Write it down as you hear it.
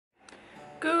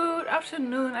Good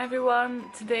afternoon everyone.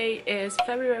 Today is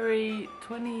February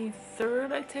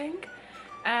 23rd, I think,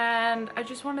 and I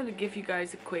just wanted to give you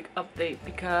guys a quick update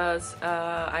because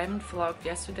I haven't vlogged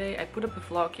yesterday. I put up a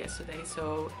vlog yesterday,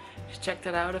 so just check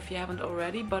that out if you haven't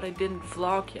already, but I didn't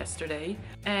vlog yesterday,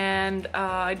 and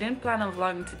I didn't plan on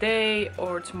vlogging today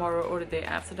or tomorrow or the day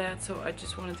after that, so I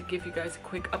just wanted to give you guys a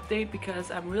quick update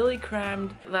because I'm really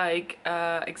crammed, like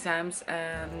exams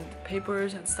and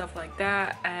papers and stuff like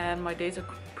that, and my days are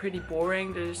pretty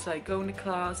boring. They're just like going to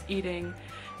class, eating,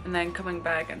 and then coming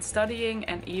back and studying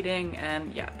and eating,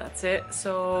 and yeah, that's it.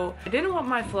 So I didn't want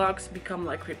my vlogs to become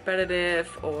like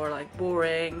repetitive or like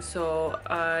boring, so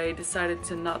I decided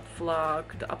to not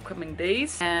vlog the upcoming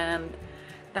days, and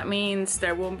that means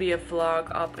there won't be a vlog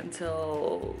up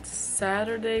until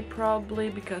Saturday probably,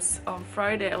 because on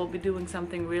Friday I will be doing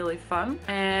something really fun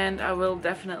and I will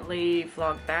definitely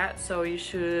vlog that, so you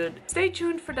should stay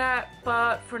tuned for that.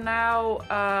 But for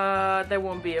now there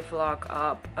won't be a vlog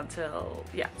up until,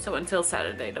 yeah, so until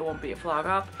Saturday there won't be a vlog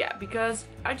up. Yeah, because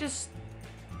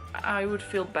I would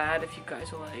feel bad if you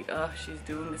guys were like, oh, she's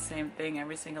doing the same thing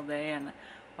every single day and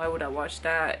why would I watch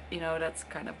that, you know, that's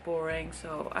kind of boring,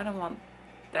 so I don't want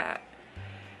that.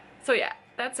 So yeah,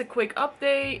 that's a quick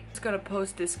update. Just gonna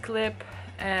post this clip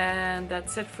and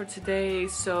that's it for today.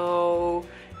 So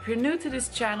if you're new to this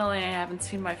channel and you haven't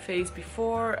seen my face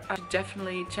before, I should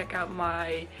definitely check out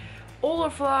my older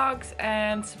vlogs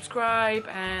and subscribe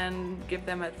and give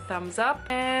them a thumbs up.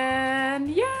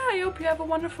 And yeah, I hope you have a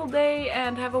wonderful day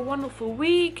and have a wonderful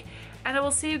week, and I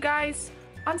will see you guys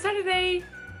on Saturday.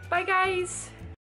 Bye guys.